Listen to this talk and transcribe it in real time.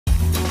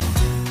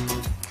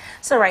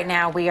So right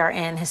now we are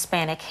in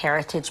Hispanic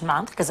Heritage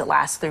Month because it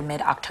lasts through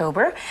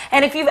mid-October.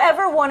 And if you've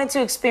ever wanted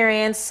to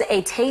experience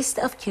a taste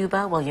of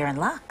Cuba, well, you're in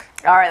luck.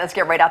 All right, let's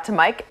get right out to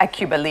Mike at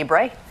Cuba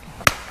Libre.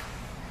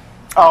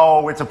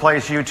 Oh, it's a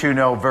place you two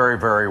know very,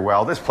 very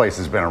well. This place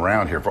has been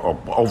around here for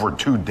over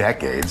 2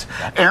 decades.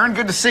 Aaron,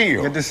 good to see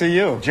you. Good to see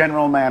you.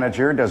 General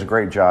manager, does a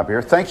great job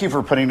here. Thank you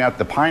for putting out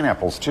the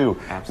pineapples, too,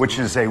 Absolutely. which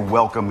is a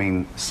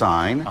welcoming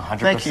sign. 100%.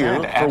 Thank you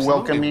for Absolutely.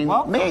 welcoming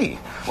Welcome. me.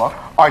 Welcome.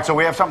 All right, so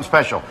we have something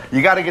special.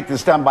 You got to get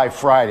this done by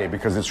Friday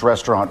because it's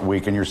Restaurant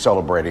Week and you're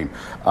celebrating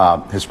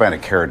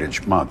Hispanic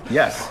Heritage Month.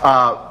 Yes.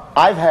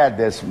 I've had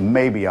this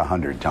maybe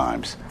 100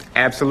 times.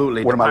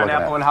 Absolutely. What the am I looking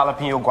pineapple at?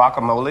 and jalapeno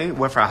guacamole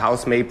with our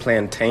house-made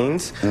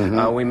plantains.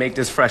 We make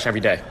this fresh every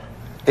day.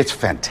 It's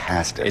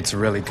fantastic. It's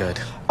really good.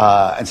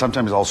 And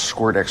sometimes I'll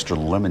squirt extra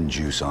lemon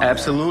juice on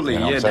Absolutely. there.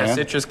 You know Yeah, what I'm that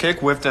saying? citrus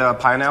kick with the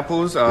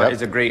pineapples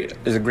is a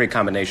great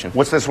combination.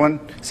 What's this one?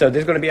 So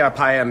this is going to be our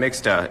paella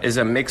mixta. It's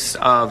a mix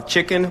of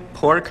chicken,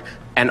 pork,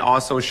 and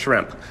also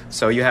shrimp.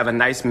 So you have a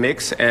nice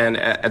mix, and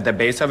at the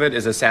base of it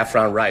is a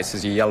saffron rice.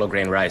 It's a yellow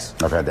grain rice.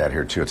 I've had that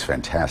here too. It's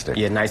fantastic.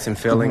 Yeah, nice and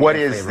filling. What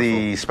and is flavorful.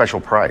 the special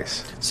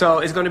price? So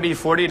it's going to be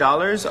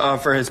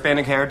 $40 for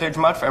Hispanic Heritage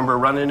Month, and we're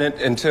running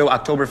it until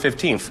October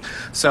 15th.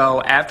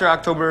 So after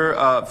October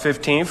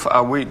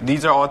 15th,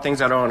 these are all things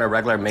that are on a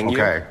regular menu.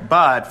 Okay.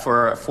 But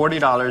for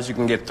 $40, you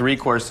can get 3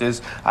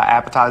 courses,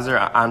 appetizer,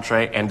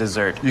 entree, and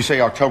dessert. You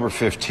say October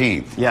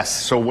 15th. Yes.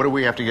 So what do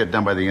we have to get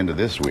done by the end of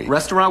this week?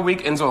 Restaurant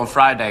Week ends on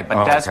Friday, but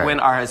Oh, that's okay. when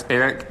our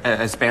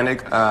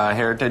Hispanic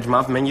Heritage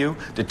Month menu,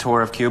 the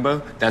Tour of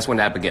Cuba, that's when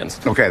that begins.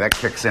 Okay, that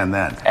kicks in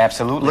then.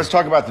 Absolutely. Let's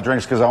talk about the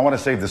drinks because I want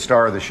to save the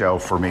star of the show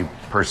for me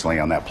personally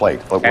on that plate.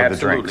 What are the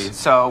Absolutely. drinks?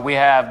 So we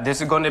have,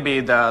 this is going to be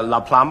the La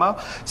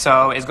Plama.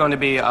 So it's going to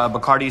be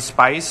Bacardi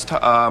spiced,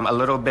 a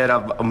little bit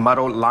of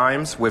muddled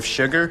limes with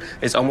sugar.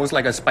 It's almost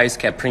like a spiced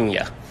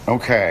caipirinha.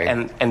 Okay.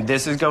 And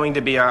this is going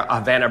to be our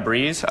Havana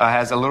Breeze.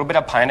 Has a little bit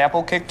of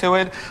pineapple kick to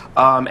it,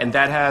 and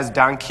that has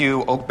Don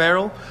Q oak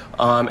barrel,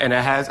 and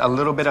it has a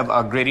little bit of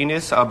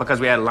grittiness because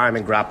we had lime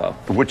and grappa.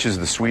 Which is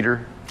the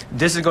sweeter?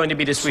 This is going to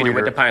be the sweeter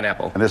with the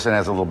pineapple. And this one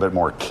has a little bit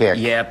more kick.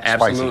 Yep,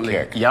 spicy absolutely.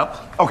 kick.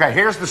 Yep. Okay,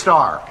 here's the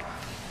star.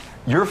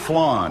 Your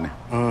flan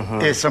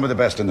is some of the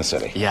best in the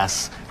city.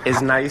 Yes.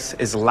 It's nice,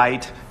 it's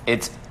light,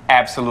 it's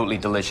absolutely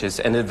delicious.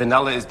 And the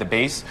vanilla is the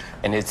base,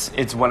 and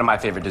it's one of my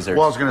favorite desserts.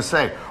 Well, I was going to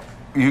say,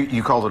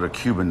 you called it a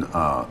Cuban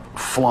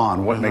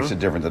flan. What makes it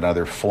different than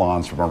other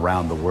flans from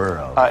around the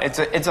world?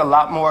 It's a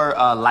lot more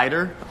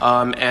lighter,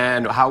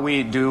 and how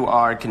we do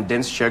our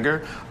condensed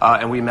sugar,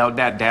 and we melt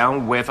that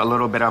down with a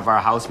little bit of our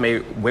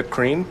house-made whipped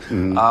cream.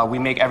 We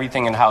make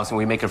everything in-house, and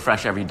we make it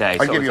fresh every day.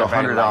 I'll so give you it's a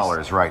very $100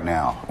 nice- right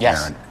now,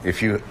 Yes. Aaron,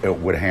 if you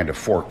would hand a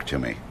fork to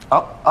me.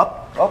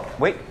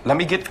 Wait, let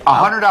me get...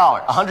 $100.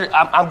 100.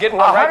 I'm getting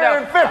one right now.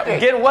 150. I'm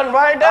getting one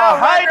right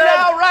now.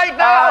 Right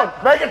now.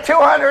 Make it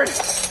 200.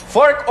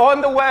 Fork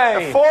on the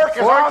way. The fork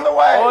is on the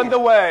way. On the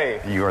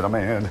way. You are the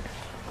man.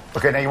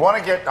 Okay, now you want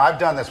to get, I've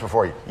done this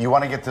before. You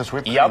want to get this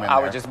whipped cream Yep, in I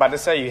there. was just about to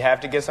say, you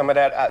have to get some of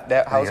that Now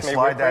you house-made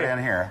slide whipped that cream.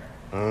 in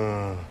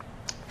here.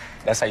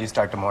 That's how you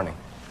start the morning.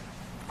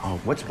 Oh,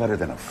 what's better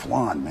than a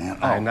flan, man?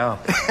 I know.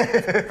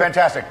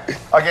 Fantastic.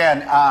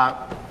 Again,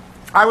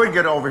 I would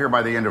get over here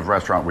by the end of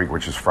Restaurant Week,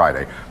 which is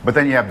Friday, but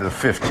then you have the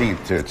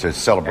 15th to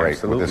celebrate with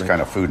Absolutely. this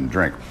kind of food and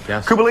drink.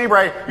 Yes. Cuba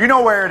Libre, you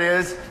know where it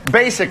is,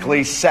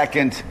 basically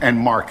 2nd and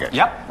Market.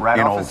 Yep, right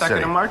in off Old the 2nd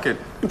City. and Market.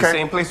 The Okay.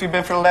 same place we've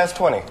been for the last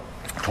 20.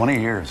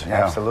 20 years,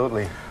 yeah.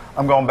 Absolutely.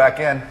 I'm going back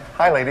in.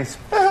 Hi, ladies.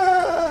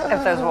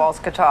 If those walls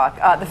could talk.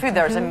 The food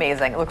there is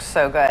amazing. It looks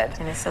so good.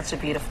 And it's such a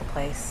beautiful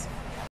place.